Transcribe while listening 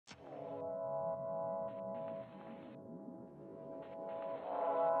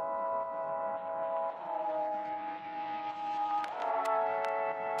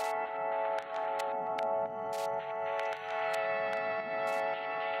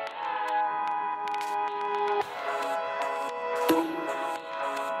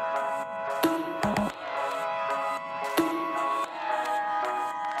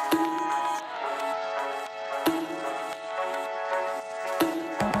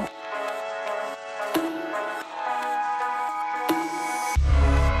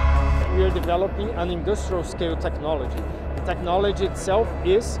developing an industrial scale technology. The technology itself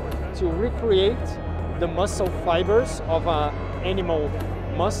is to recreate the muscle fibers of an animal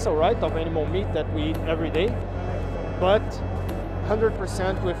muscle, right, of animal meat that we eat every day, but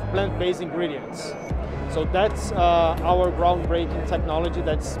 100% with plant-based ingredients. So that's our groundbreaking technology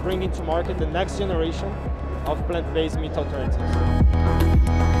that's bringing to market the next generation of plant-based meat alternatives.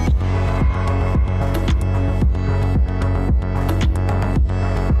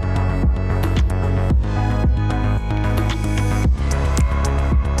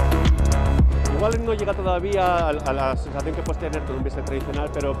 Igual no llega todavía a la sensación que puedes tener con un bistec tradicional,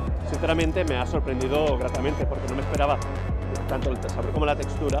 pero sinceramente me ha sorprendido gratamente porque no me esperaba tanto el sabor como la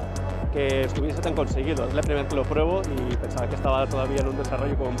textura que estuviese tan conseguido. Es la primera vez que lo pruebo y pensaba que estaba todavía en un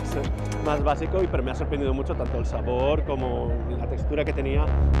desarrollo como más básico, pero me ha sorprendido mucho tanto el sabor como la textura que tenía.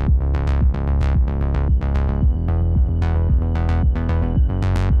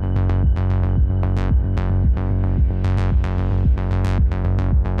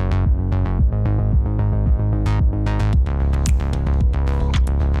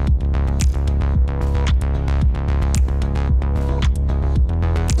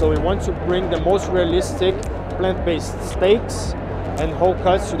 So we want to bring the most realistic plant-based steaks and whole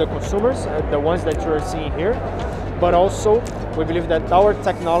cuts to the consumers, the ones that you're seeing here. But also, we believe that our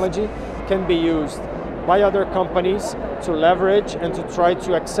technology can be used by other companies to leverage and to try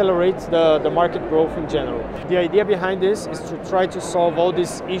to accelerate the market growth in general. The idea behind this is to try to solve all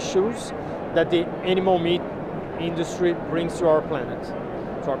these issues that the animal meat industry brings to our planet.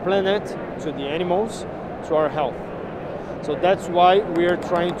 To our planet, to the animals, to our health. So that's why we're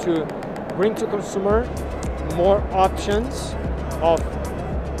trying to bring to consumer more options of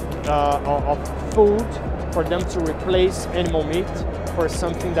food for them to replace animal meat for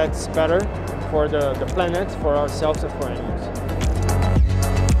something that's better for the planet, for ourselves and for animals.